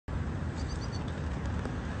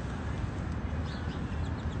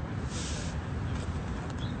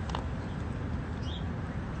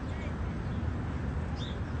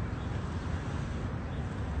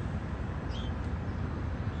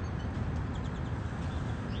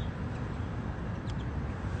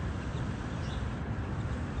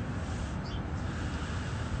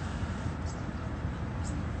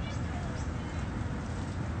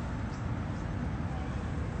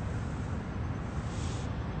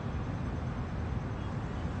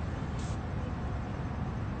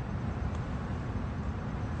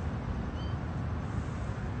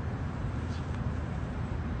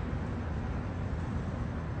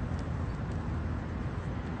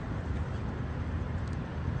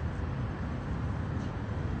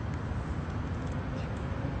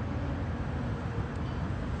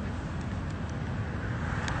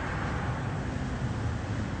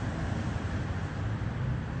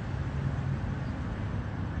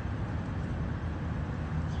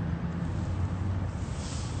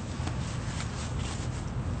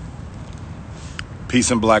Peace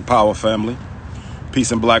and Black Power, family.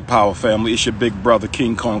 Peace and Black Power, family. It's your big brother,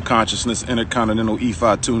 King Kong Consciousness, Intercontinental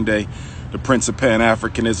Ifa Tunde, the Prince of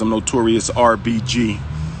Pan-Africanism, notorious RBG,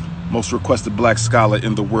 most requested black scholar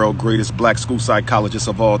in the world, greatest black school psychologist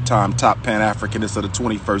of all time, top Pan-Africanist of the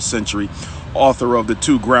 21st century, author of the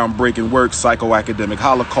two groundbreaking works, Psychoacademic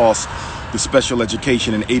Holocaust, the Special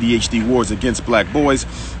Education and ADHD Wars Against Black Boys,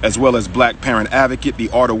 as well as Black Parent Advocate, the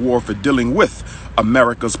Art of War for Dealing with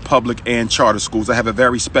America's Public and Charter Schools. I have a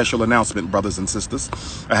very special announcement, brothers and sisters.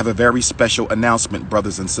 I have a very special announcement,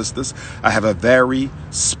 brothers and sisters. I have a very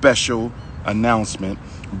special announcement,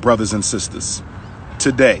 brothers and sisters.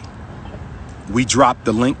 Today, we dropped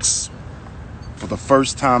the links for the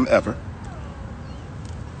first time ever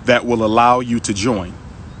that will allow you to join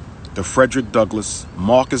the Frederick Douglass,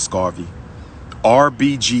 Marcus Garvey,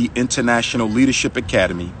 RBG International Leadership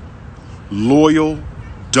Academy, Loyal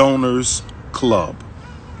Donors Club,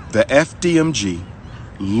 the FDMG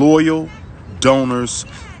Loyal Donors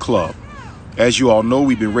Club. As you all know,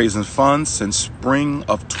 we've been raising funds since spring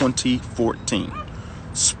of 2014.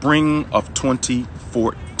 Spring of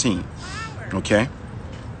 2014. Okay?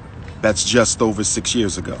 That's just over 6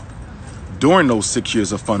 years ago. During those 6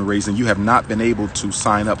 years of fundraising, you have not been able to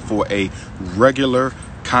sign up for a regular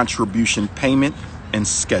contribution payment and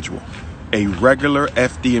schedule. A regular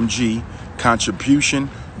FDMG contribution,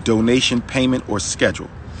 donation, payment, or schedule.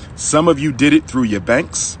 Some of you did it through your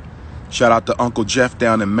banks. Shout out to Uncle Jeff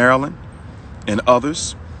down in Maryland and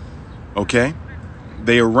others. Okay?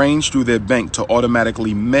 They arranged through their bank to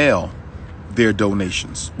automatically mail their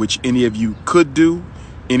donations, which any of you could do,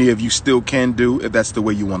 any of you still can do if that's the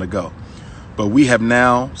way you want to go. But we have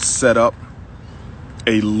now set up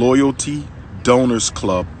a Loyalty Donors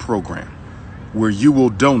Club program where you will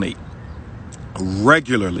donate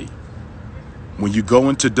regularly. When you go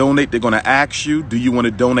in to donate, they're going to ask you, do you want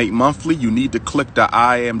to donate monthly? You need to click the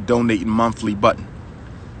I am donating monthly button.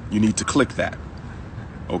 You need to click that.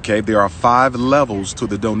 Okay, there are 5 levels to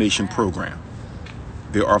the donation program.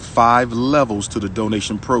 There are 5 levels to the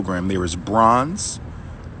donation program. There is bronze,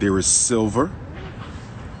 there is silver,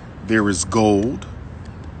 there is gold,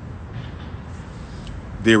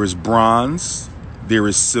 there is bronze, there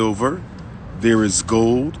is silver, there is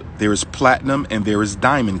gold, there is platinum, and there is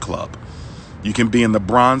diamond club. You can be in the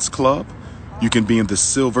bronze club, you can be in the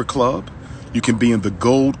silver club, you can be in the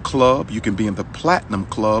gold club, you can be in the platinum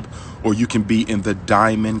club, or you can be in the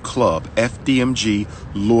diamond club. FDMG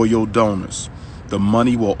Loyal Donors. The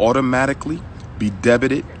money will automatically be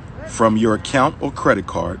debited from your account or credit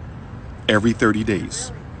card every 30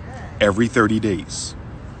 days. Every 30 days.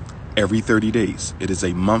 Every 30 days. It is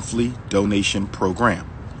a monthly donation program.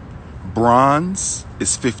 Bronze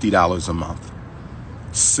is $50 a month.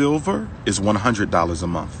 Silver is $100 a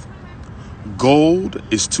month. Gold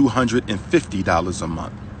is $250 a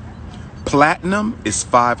month. Platinum is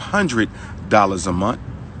 $500 a month.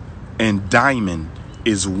 And diamond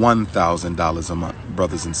is $1,000 a month,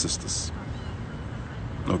 brothers and sisters.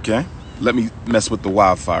 Okay? Let me mess with the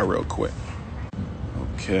Wi-Fi real quick.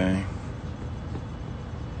 Okay.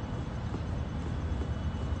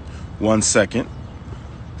 1 second.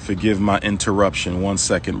 Forgive my interruption. 1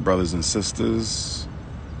 second, brothers and sisters.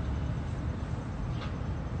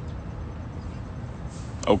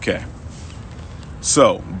 Okay.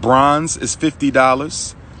 So, bronze is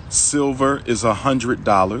 $50. Silver is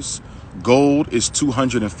 $100. Gold is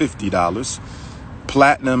 $250.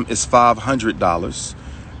 Platinum is $500.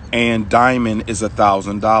 And diamond is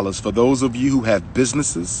 $1,000. For those of you who have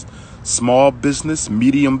businesses, small business,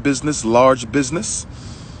 medium business, large business,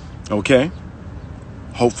 okay,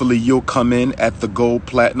 hopefully you'll come in at the gold,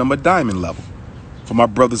 platinum, or diamond level. For my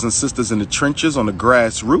brothers and sisters in the trenches, on the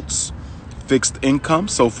grassroots, fixed income,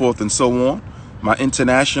 so forth and so on. My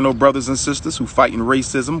international brothers and sisters who fight in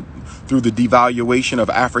racism through the devaluation of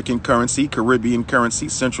African currency, Caribbean currency,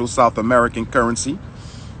 Central South American currency,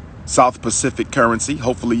 South Pacific currency.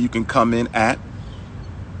 Hopefully you can come in at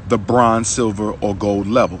the bronze, silver, or gold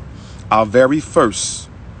level. Our very first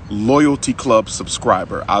Loyalty Club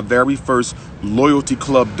subscriber, our very first Loyalty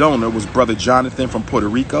Club donor was Brother Jonathan from Puerto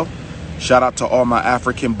Rico. Shout out to all my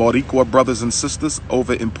African Boricua brothers and sisters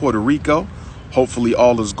over in Puerto Rico. Hopefully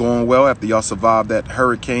all is going well after y'all survived that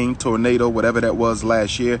hurricane, tornado, whatever that was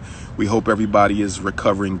last year. We hope everybody is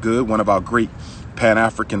recovering good. One of our great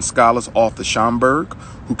Pan-African scholars, Arthur Schomburg,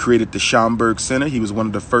 who created the Schomburg Center. He was one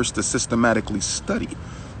of the first to systematically study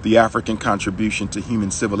the African contribution to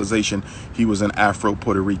human civilization. He was an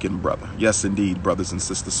Afro-Puerto Rican brother. Yes, indeed, brothers and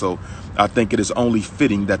sisters. So I think it is only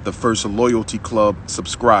fitting that the first Loyalty Club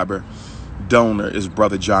subscriber donor is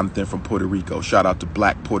Brother Jonathan from Puerto Rico. Shout out to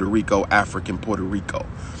Black Puerto Rico, African Puerto Rico.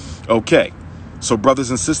 Okay, So brothers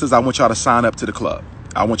and sisters, I want y'all to sign up to the club.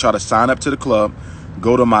 I want y'all to sign up to the club.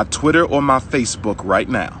 Go to my Twitter or my Facebook right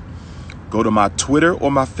now. Go to my Twitter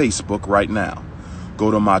or my Facebook right now. Go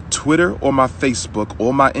to my Twitter or my Facebook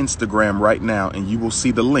or my Instagram right now, and you will see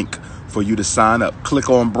the link for you to sign up. Click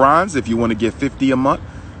on bronze if you want to give $50 a month.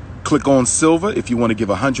 Click on silver if you want to give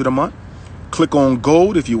 $100 a month. Click on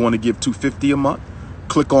gold if you want to give $250 a month.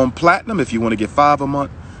 Click on platinum if you want to give $5 a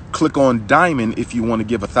month. Click on diamond if you want to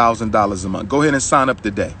give $1,000 a month. Go ahead and sign up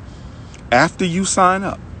today. After you sign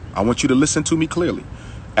up, I want you to listen to me clearly.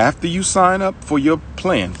 After you sign up for your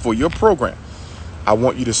plan, for your program, I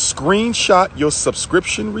want you to screenshot your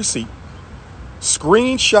subscription receipt,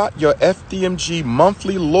 screenshot your FDMG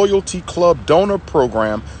monthly loyalty club donor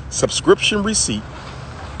program subscription receipt,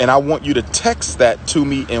 and I want you to text that to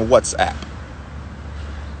me in WhatsApp.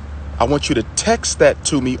 I want you to text that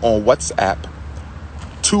to me on WhatsApp,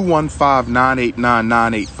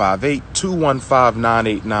 215-989-9858,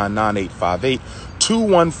 215-989-9858,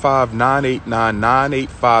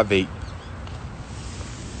 215-989-9858,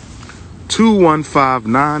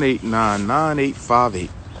 215-989-9858.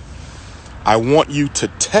 I want you to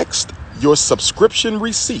text your subscription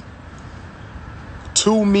receipt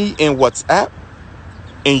to me in WhatsApp,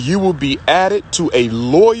 and you will be added to a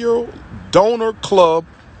loyal donor club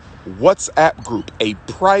WhatsApp group, a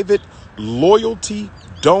private loyalty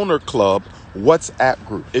donor club WhatsApp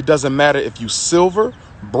group. It doesn't matter if you silver,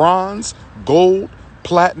 bronze, gold,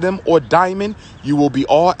 platinum, or diamond, you will be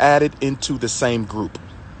all added into the same group.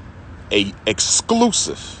 A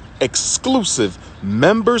exclusive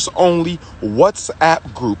members only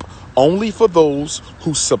WhatsApp group only for those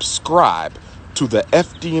who subscribe to the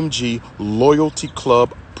FDMG Loyalty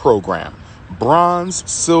Club program. Bronze,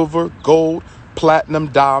 silver, gold, platinum,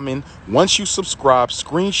 diamond. Once you subscribe,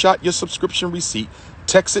 screenshot your subscription receipt,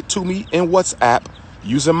 text it to me in WhatsApp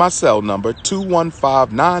using my cell number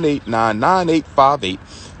 215-989-9858,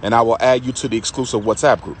 and I will add you to the exclusive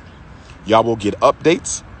WhatsApp group. Y'all will get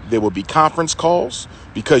updates. There will be conference calls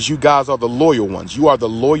because you guys are the loyal ones. You are the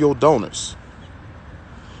loyal donors.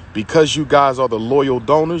 Because you guys are the loyal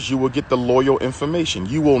donors, you will get the loyal information.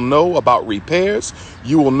 You will know about repairs.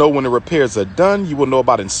 You will know when the repairs are done. You will know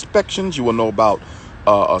about inspections. You will know about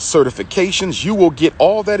certifications. You will get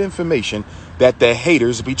all that information that the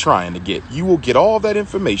haters be trying to get. You will get all that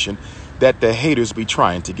information that the haters be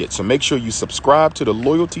trying to get. So make sure you subscribe to the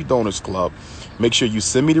Loyalty Donors Club. Make sure you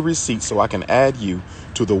send me the receipt so I can add you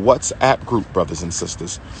to the WhatsApp group, brothers and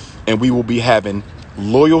sisters. And we will be having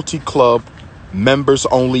Loyalty Club members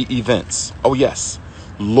only events. Oh yes.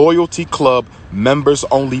 Loyalty Club members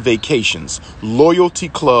only vacations. Loyalty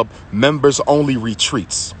Club members only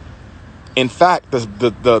retreats. In fact,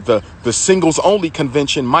 the singles only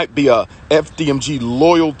convention might be a FDMG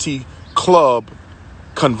Loyalty Club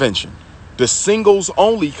convention. The singles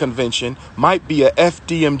only convention might be a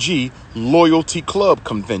FDMG Loyalty Club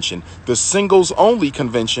convention. The singles only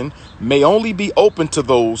convention may only be open to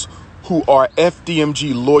those who are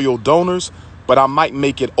FDMG loyal donors, but I might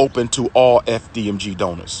make it open to all FDMG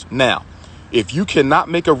donors. Now, if you cannot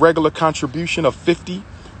make a regular contribution of 50,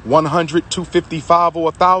 100, 255, or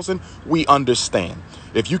 1,000, we understand.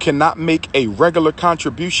 If you cannot make a regular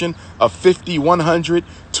contribution of 50, 100,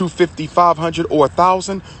 250, 500, or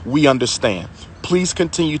 1,000, we understand. Please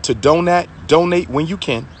continue to donate when you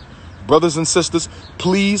can. Brothers and sisters,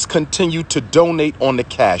 please continue to donate on the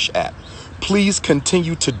Cash App. Please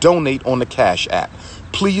continue to donate on the Cash App.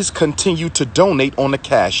 Please continue to donate on the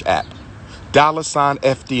Cash App. $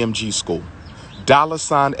 FDMG School.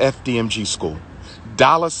 $ FDMG School.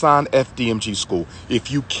 $ FDMG School. If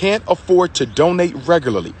you can't afford to donate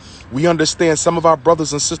regularly, we understand some of our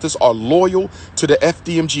brothers and sisters are loyal to the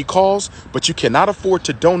FDMG cause, but you cannot afford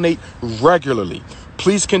to donate regularly.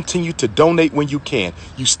 Please continue to donate when you can.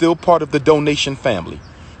 You still part of the donation family.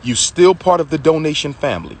 You still part of the donation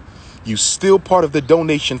family. You still part of the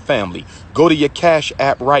donation family. Go to your Cash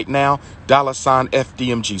App right now, $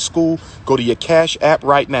 FDMG School. Go to your Cash App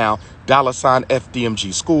right now, $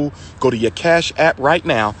 FDMG School. Go to your Cash App right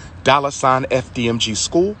now, $ FDMG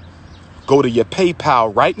School. Go to your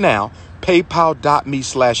PayPal right now,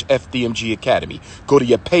 paypal.me/FDMG Academy. Go to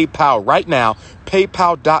your PayPal right now,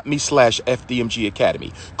 paypal.me/FDMG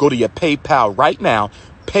Academy. Go to your PayPal right now,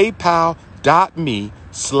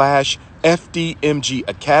 paypal.me/FDMG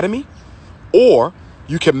Academy. Or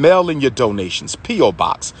you can mail in your donations. P.O.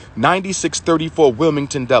 Box 9634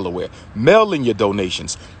 Wilmington, Delaware. Mail in your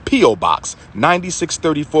donations. P.O. Box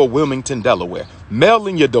 9634 Wilmington, Delaware. Mail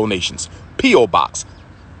in your donations. P.O. Box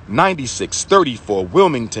 9634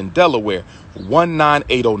 Wilmington, Delaware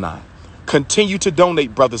 19809. Continue to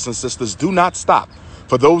donate, brothers and sisters. Do not stop.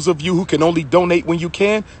 For those of you who can only donate when you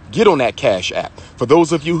can, get on that Cash App. For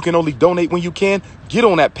those of you who can only donate when you can, get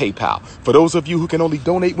on that PayPal. For those of you who can only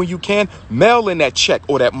donate when you can, mail in that check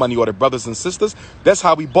or that money order, brothers and sisters. That's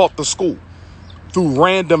how we bought the school, through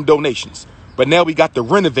random donations. But now we got to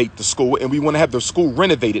renovate the school, and we want to have the school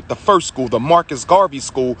renovated. The first school, the Marcus Garvey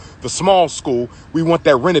School, the small school, we want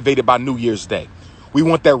that renovated by New Year's Day. We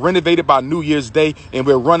want that renovated by New Year's Day, and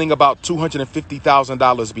we're running about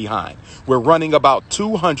 $250,000 behind. We're running about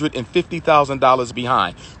 $250,000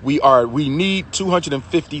 behind. We need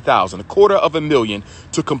 $250,000, $250,000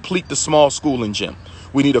 to complete the small school and gym.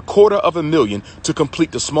 We need $250,000 to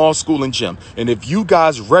complete the small school and gym. And if you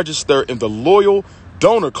guys register in the Loyal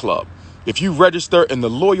Donor Club, if you register in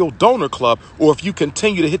the Loyal Donor Club, or if you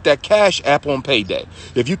continue to hit that Cash App on payday,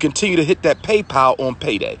 if you continue to hit that PayPal on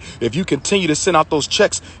payday, if you continue to send out those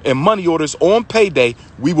checks and money orders on payday,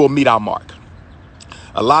 we will meet our mark.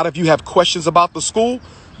 A lot of you have questions about the school.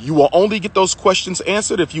 You will only get those questions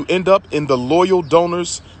answered if you end up in the Loyal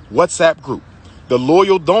Donors WhatsApp group. The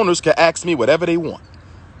Loyal Donors can ask me whatever they want.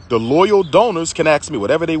 The Loyal Donors can ask me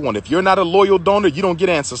whatever they want. If you're not a loyal donor, you don't get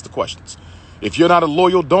answers to questions. If you're not a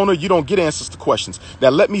loyal donor, you don't get answers to questions. Now,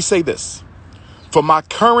 let me say this. For my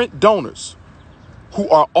current donors who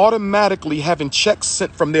are automatically having checks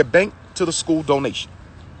sent from their bank to the school donation,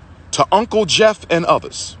 to Uncle Jeff and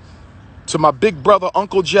others, to my big brother,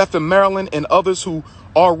 Uncle Jeff in Maryland, and others who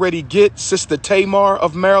already get, Sister Tamar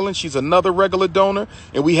of Maryland, she's another regular donor,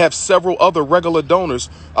 and we have several other regular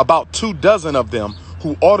donors, about 24 of them,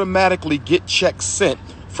 who automatically get checks sent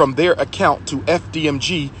from their account to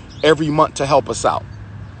FDMG every month to help us out.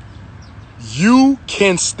 You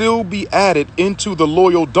can still be added into the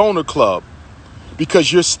Loyal Donor Club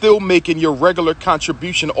because you're still making your regular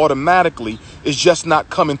contribution automatically. It's just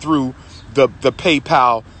not coming through the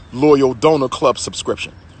PayPal Loyal Donor Club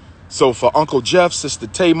subscription. So for Uncle Jeff, Sister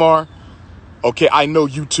Tamar, okay, I know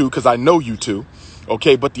you too because I know you too.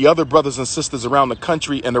 Okay, but the other brothers and sisters around the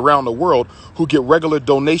country and around the world who get regular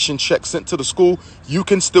donation checks sent to the school, you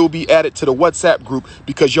can still be added to the WhatsApp group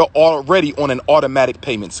because you're already on an automatic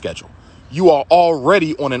payment schedule. You are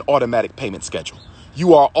already on an automatic payment schedule.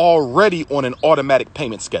 You are already on an automatic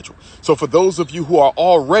payment schedule. So for those of you who are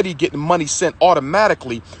already getting money sent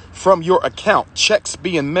automatically from your account, checks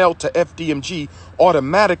being mailed to FDMG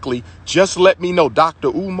automatically, just let me know, Dr.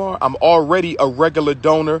 Umar, I'm already a regular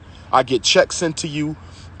donor. I get checks sent to you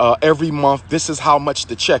every month. This is how much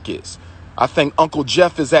the check is. I think Uncle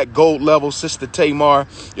Jeff is at gold level. Sister Tamar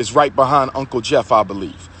is right behind Uncle Jeff, I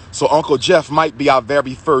believe. So Uncle Jeff might be our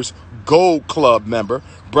very first Gold Club member.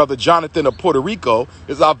 Brother Jonathan of Puerto Rico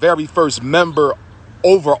is our very first member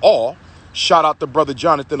overall. Shout out to Brother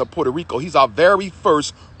Jonathan of Puerto Rico. He's our very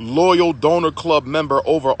first Loyal Donor Club member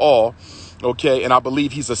overall. Okay, and I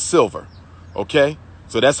believe he's a silver. Okay.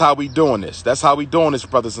 So that's how we doing this. That's how we doing this,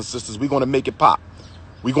 brothers and sisters. We're going to make it pop.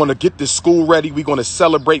 We're going to get this school ready. We're going to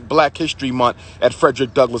celebrate Black History Month at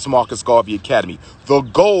Frederick Douglass Marcus Garvey Academy. The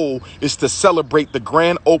goal is to celebrate the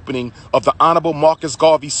grand opening of the Honorable Marcus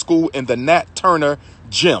Garvey School in the Nat Turner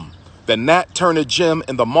Gym. The Nat Turner Gym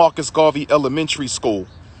in the Marcus Garvey Elementary School.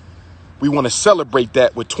 We want to celebrate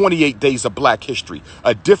that with 28 days of Black history,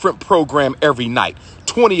 a different program every night.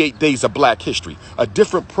 28 days of Black history, a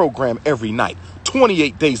different program every night.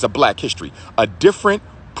 28 days of Black history, a different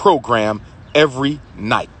program every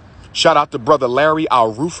night. Shout out to Brother Larry,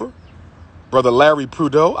 our roofer. Brother Larry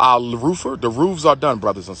Prudhoe, our roofer. The roofs are done,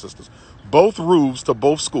 brothers and sisters. Both roofs to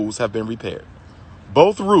both schools have been repaired.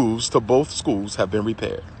 Both roofs to both schools have been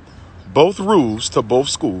repaired. Both roofs to both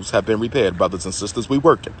schools have been repaired, brothers and sisters. We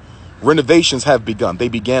working. Renovations have begun. They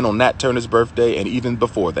began on Nat Turner's birthday and even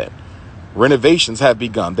before that. Renovations have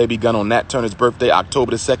begun. They begun on Nat Turner's birthday,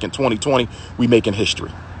 October the 2nd, 2020. We making history.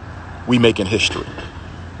 We making history.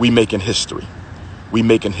 We making history. We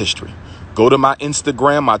making history. Go to my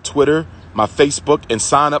Instagram, my Twitter, my Facebook, and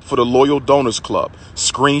sign up for the Loyal Donors Club.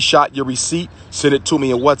 Screenshot your receipt, send it to me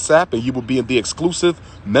in WhatsApp, and you will be in the exclusive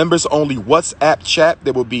members-only WhatsApp chat.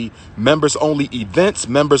 There will be members-only events,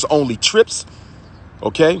 members-only trips.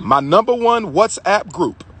 Okay, my number one WhatsApp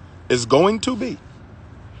group is going to be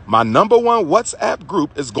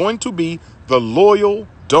the Loyal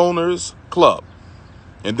Donors Club.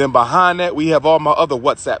 And then behind that, we have all my other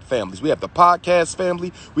WhatsApp families. We have the podcast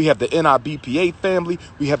family. We have the NIBPA family.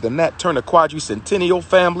 We have the Nat Turner Quadricentennial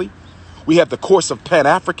family. We have the Course of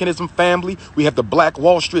Pan-Africanism family. We have the Black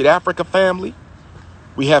Wall Street Africa family.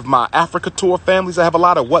 We have my Africa Tour families. I have a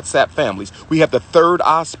lot of WhatsApp families. We have the Third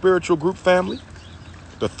Eye Spiritual Group family.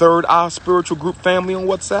 The Third Eye Spiritual Group family on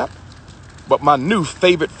WhatsApp. But my new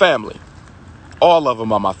favorite family, all of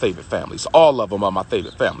them are my favorite families. All of them are my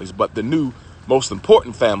favorite families. But the new, most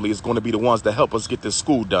important family is going to be the ones that help us get this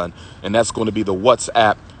school done. And that's going to be the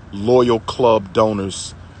WhatsApp Loyal Club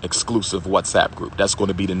Donors exclusive WhatsApp group. That's going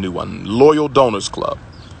to be the new one. Loyal Donors Club.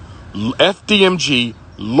 FDMG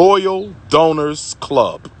Loyal Donors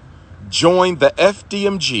Club. Join the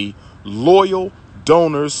FDMG Loyal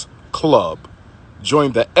Donors Club.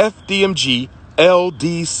 Join the FDMG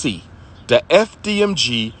LDC. The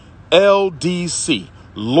FDMG LDC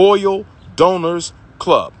Loyal Donors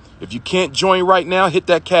Club. If you can't join right now, hit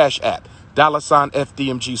that Cash App, $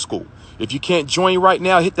 FDMG School. If you can't join right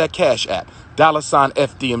now, hit that Cash App, $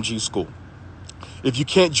 FDMG School. If you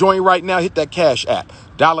can't join right now, hit that Cash App,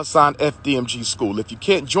 $ FDMG School. If you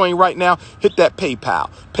can't join right now, hit that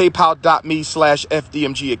PayPal,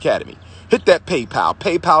 paypal.me/FDMG Academy. Hit that PayPal,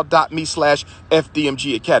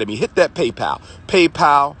 paypal.me/FDMG Academy. Hit that PayPal,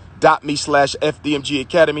 paypal.me/FDMG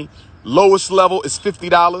Academy. Lowest level is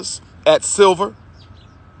 $50 at silver.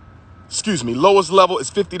 Lowest level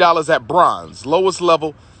is $50 at bronze. Lowest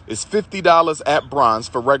level is $50 at bronze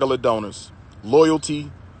for regular donors. Loyal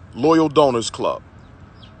Donors Club.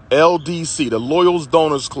 LDC, the Loyal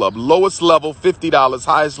Donors Club. Lowest level, $50.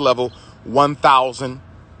 Highest level, $1,000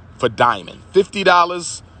 for diamond.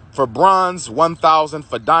 $50 for bronze, $1,000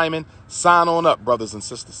 for diamond. Sign on up, brothers and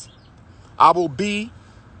sisters. I will be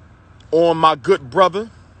on my good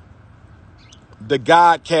brother, the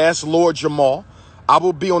Godcast, Lord Jamal. I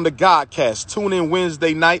will be on the Godcast. Tune in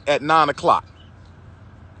Wednesday night at 9 o'clock.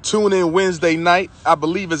 Tune in Wednesday night. I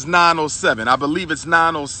believe it's 9:07. I believe it's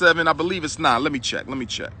 9:07. I believe it's 9. Let me check.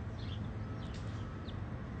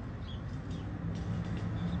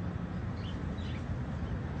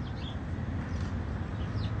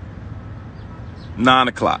 9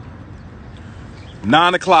 o'clock.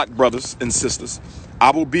 9 o'clock, brothers and sisters.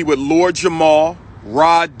 I will be with Lord Jamal,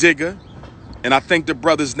 Rod Digger, and I think the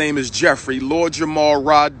brother's name is Jeffrey. Lord Jamal,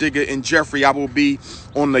 Rod Digger, and Jeffrey. I will be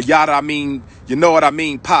on the Yada I Mean, You Know What I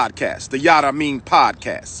Mean podcast. The Yada I Mean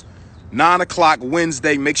podcast. 9 o'clock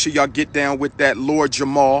Wednesday. Make sure y'all get down with that. Lord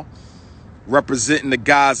Jamal, representing the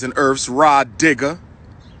guys and earths. Rod Digger,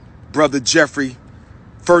 brother Jeffrey.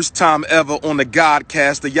 First time ever on the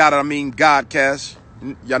Godcast. The Yada I Mean Godcast.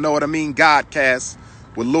 Y'all know what I mean? Godcast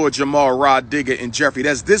with Lord Jamal, Rod Digger, and Jeffrey.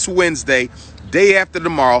 That's this Wednesday, day after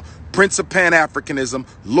tomorrow. Prince of Pan-Africanism,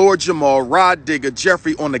 Lord Jamal, Rod Digger,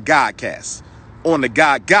 Jeffrey on the Godcast. On the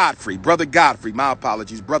Godfrey, Brother Godfrey. My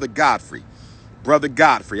apologies, Brother Godfrey. Brother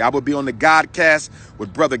Godfrey. I will be on the Godcast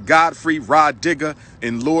with Brother Godfrey, Rod Digger,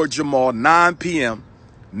 and Lord Jamal, 9 p.m.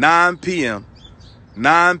 9 p.m.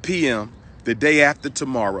 9 p.m. the day after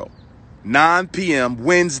tomorrow. 9 p.m.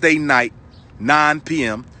 Wednesday night, 9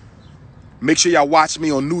 p.m. Make sure y'all watch me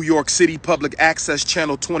on New York City Public Access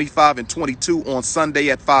Channel 25 and 22 on Sunday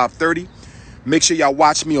at 5:30. Make sure y'all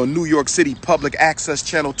watch me on New York City Public Access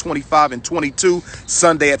Channel 25 and 22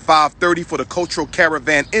 Sunday at 5:30 for the Cultural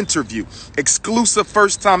Caravan interview. Exclusive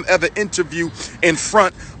first time ever interview in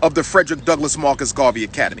front of the Frederick Douglass Marcus Garvey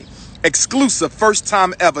Academy. Exclusive first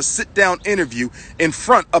time ever sit down interview in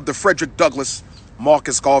front of the Frederick Douglass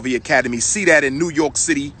Marcus Garvey Academy. See that in New York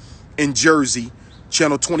City, in Jersey.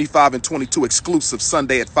 Channel 25 and 22 exclusive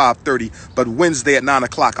Sunday at 5:30, but Wednesday at 9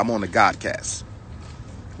 o'clock, I'm on the Godcast.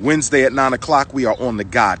 Wednesday at 9 o'clock, we are on the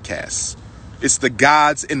Godcast. It's the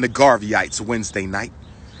Gods and the Garveyites Wednesday night.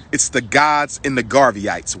 It's the Gods and the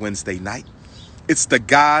Garveyites Wednesday night. It's the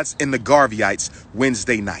Gods and the Garveyites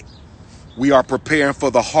Wednesday night. We are preparing for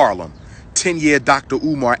the Harlem 10-year Dr.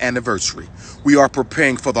 Umar anniversary. We are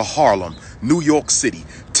preparing for the Harlem, New York City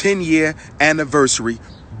 10-year anniversary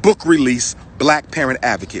book release, Black Parent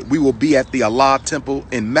Advocate. We will be at the Allah Temple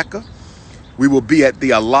in Mecca. We will be at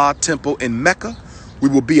the Allah Temple in Mecca. We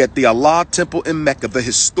will be at the Allah Temple in Mecca, the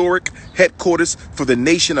historic headquarters for the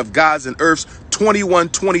nation of gods and earths,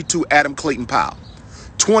 2122 Adam Clayton Powell.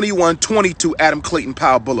 2122 Adam Clayton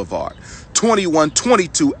Powell Boulevard.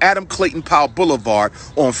 2122 Adam Clayton Powell Boulevard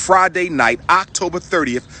on Friday night, October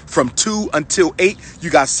 30th from 2 until 8. You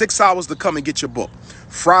got 6 hours to come and get your book.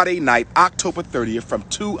 Friday night, October 30th from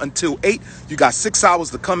 2 until 8. You got 6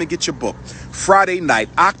 hours to come and get your book. Friday night,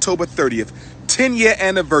 October 30th, 10-year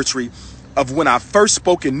anniversary of when I first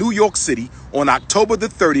spoke in New York City on October the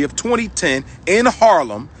 30th, 2010 in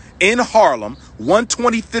Harlem,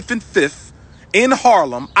 125th and 5th in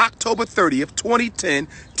Harlem, October 30th, 2010,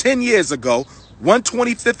 10 years ago,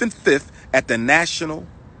 125th and 5th at the National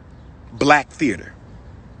Black Theater.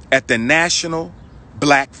 At the National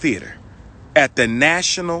Black Theater. At the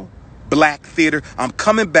National Black Theater. I'm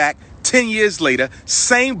coming back 10 years later,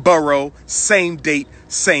 same borough, same date,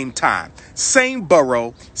 same time. Same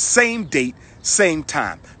borough, same date, same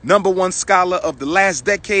time. #1 scholar of the last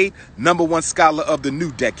decade, #1 scholar of the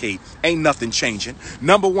new decade. Ain't nothing changing.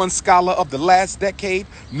 #1 scholar of the last decade,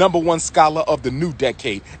 #1 scholar of the new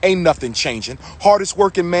decade. Ain't nothing changing. Hardest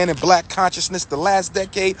working man in black consciousness the last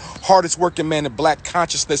decade, hardest working man in black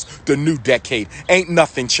consciousness the new decade. Ain't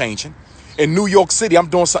nothing changing. In New York City, I'm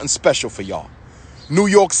doing something special for y'all. New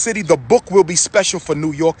York City, the book will be special for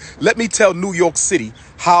New York. Let me tell New York City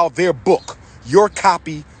how their book, your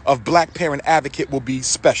copy of Black Parent Advocate, will be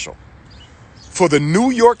special. For the New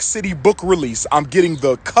York City book release, I'm getting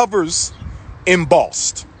the covers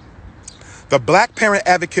embossed. The Black Parent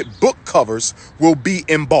Advocate book covers will be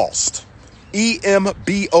embossed. EMBOSSED.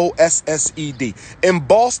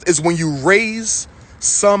 Embossed is when you raise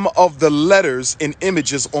some of the letters and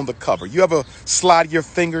images on the cover. You ever slide your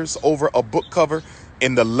fingers over a book cover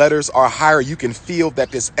and the letters are higher? You can feel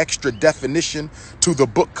that there's extra definition to the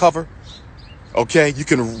book cover. Okay, you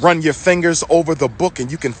can run your fingers over the book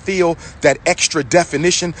and you can feel that extra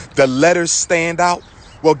definition. The letters stand out.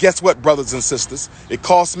 Well, guess what, brothers and sisters? It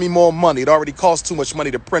costs me more money. It already costs too much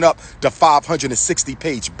money to print up the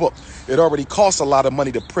 560-page book. It already costs a lot of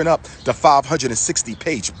money to print up the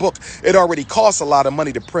 560-page book. It already costs a lot of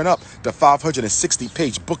money to print up the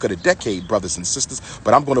 560-page book of the decade, brothers and sisters.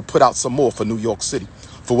 But I'm going to put out some more for New York City,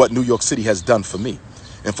 for what New York City has done for me,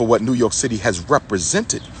 and for what New York City has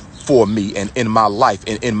represented for me and in my life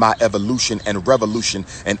and in my evolution and revolution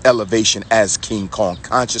and elevation as King Kong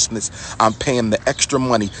consciousness. I'm paying the extra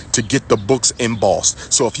money to get the books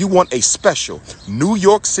embossed. So if you want a special New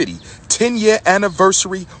York City 10-year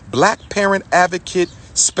anniversary Black Parent Advocate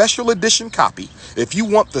special edition copy, if you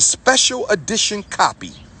want the special edition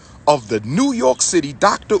copy of the New York City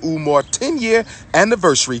Dr. Umar 10-year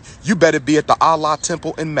anniversary, you better be at the Allah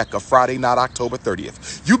Temple in Mecca Friday night, October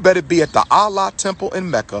 30th. You better be at the Allah Temple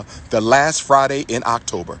in Mecca the last Friday in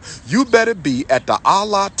October. You better be at the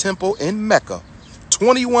Allah Temple in Mecca,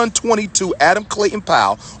 2122 Adam Clayton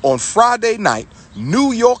Powell on Friday night,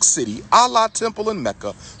 New York City, Allah Temple in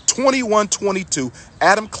Mecca, 2122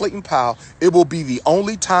 Adam Clayton Powell. It will be the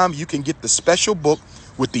only time you can get the special book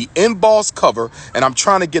with the embossed cover, and I'm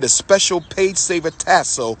trying to get a special page saver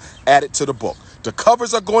tassel added to the book. The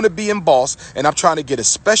covers are going to be embossed, and I'm trying to get a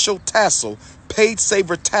special tassel, page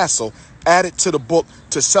saver tassel added to the book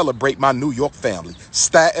to celebrate my New York family.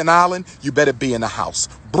 Staten Island, you better be in the house.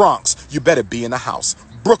 Bronx, you better be in the house.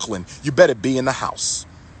 Brooklyn, you better be in the house.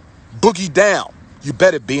 Boogie Down, you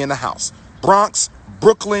better be in the house. Bronx,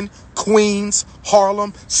 Brooklyn, Queens,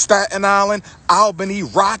 Harlem, Staten Island, Albany,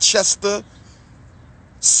 Rochester,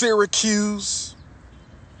 Syracuse,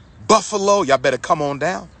 Buffalo, y'all better come on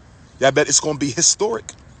down. Y'all bet it's going to be historic.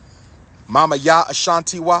 Mama Ya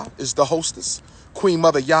Ashantiwa is the hostess. Queen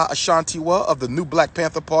Mother Ya Ashantiwa of the new Black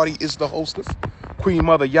Panther Party is the hostess. Queen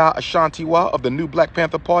Mother Ya Ashantiwa of the new Black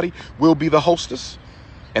Panther Party will be the hostess.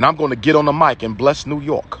 And I'm going to get on the mic and bless New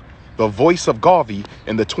York, the voice of Garvey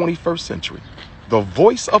in the 21st century. The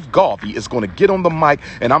voice of Garvey is going to get on the mic,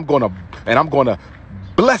 and I'm going to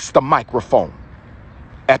bless the microphone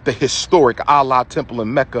at the historic Allah Temple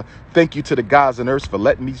in Mecca. Thank you to the guys and Earths for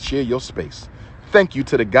letting me share your space. Thank you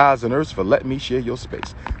to the guys and Earths for letting me share your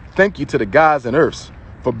space. Thank you to the guys and Earths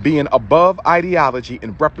for being above ideology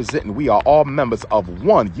and representing we are all members of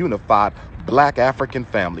one unified Black African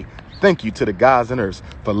family. Thank you to the guys and Earths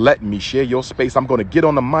for letting me share your space. I'm going to get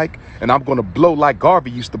on the mic and I'm going to blow like Garvey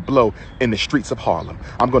used to blow in the streets of Harlem.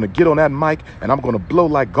 I'm going to get on that mic and I'm going to blow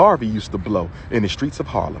like Garvey used to blow in the streets of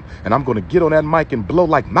Harlem. And I'm going to get on that mic and blow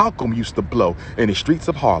like Malcolm used to blow in the streets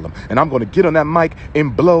of Harlem. And I'm going to get on that mic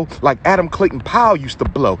and blow like Adam Clayton Powell used to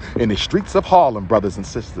blow in the streets of Harlem, brothers and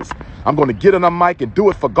sisters. I'm going to get on that mic and do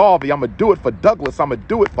it for Garvey. I'm going to do it for Douglas. I'm going to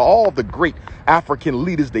do it for all the great African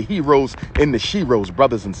leaders, the heroes and the sheroes,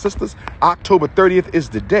 brothers and sisters. October 30th is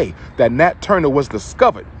the day that Nat Turner was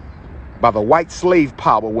discovered by the white slave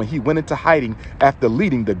power when he went into hiding after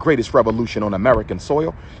leading the greatest revolution on American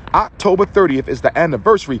soil. October 30th is the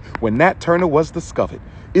anniversary when Nat Turner was discovered.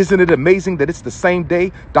 Isn't it amazing that it's the same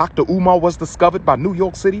day Dr. Umar was discovered by New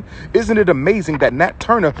York City? Isn't it amazing that Nat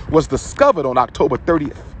Turner was discovered on October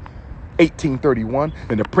 30th? 1831,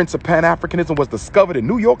 and the Prince of Pan-Africanism was discovered in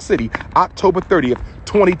New York City, October 30th,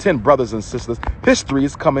 2010, brothers and sisters. History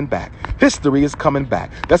is coming back. History is coming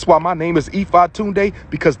back. That's why my name is Ifa Tunde,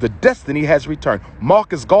 because the destiny has returned.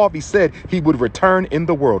 Marcus Garvey said he would return in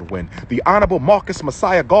the whirlwind. The Honorable Marcus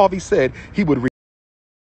Messiah Garvey said he would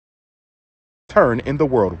return in the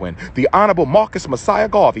whirlwind. The Honorable Marcus Messiah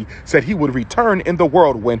Garvey said he would return in the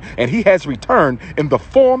whirlwind, and he has returned in the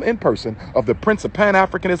form and person of the Prince of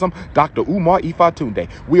Pan-Africanism, Dr. Umar Ifa Tunde.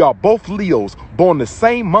 We are both Leos, born the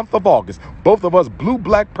same month of August. Both of us blue,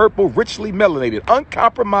 black, purple, richly melanated,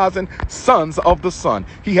 uncompromising sons of the sun.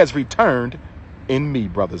 He has returned in me,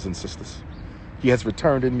 brothers and sisters. He has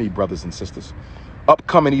returned in me, brothers and sisters.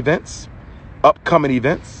 Upcoming events.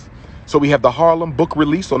 So we have the Harlem book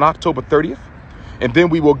release on October 30th. And then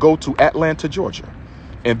we will go to Atlanta, Georgia.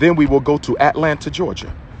 And then we will go to Atlanta,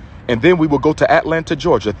 Georgia. And then we will go to Atlanta,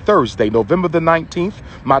 Georgia, Thursday, November the 19th,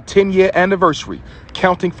 my 10-year anniversary,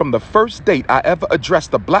 counting from the first date I ever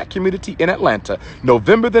addressed the black community in Atlanta,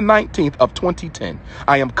 November the 19th of 2010.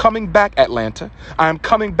 I am coming back, Atlanta. I am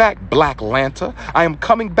coming back, Black Atlanta. I am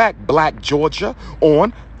coming back, Black Georgia,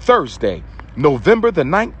 on Thursday, November the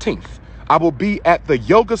 19th. I will be at the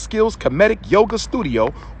Yoga Skills Comedic Yoga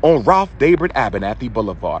Studio on Ralph David Abernathy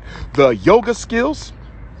Boulevard. The Yoga Skills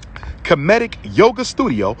Comedic Yoga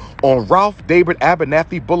Studio on Ralph David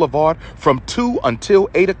Abernathy Boulevard from 2 until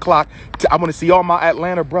 8 o'clock. I want to see all my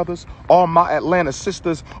Atlanta brothers, all my Atlanta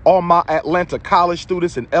sisters, all my Atlanta college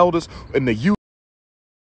students and elders in the youth.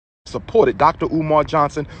 Supported Dr. Umar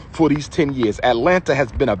Johnson for these 10 years. Atlanta has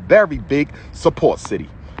been a very big support city.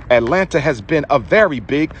 Atlanta has been a very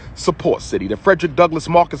big support city. The Frederick Douglass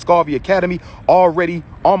Marcus Garvey Academy already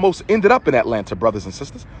almost ended up in Atlanta, brothers and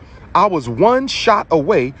sisters. I was one shot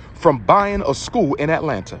away from buying a school in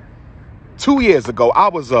Atlanta. 2 years ago, I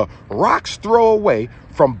was a rock's throw away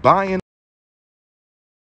from buying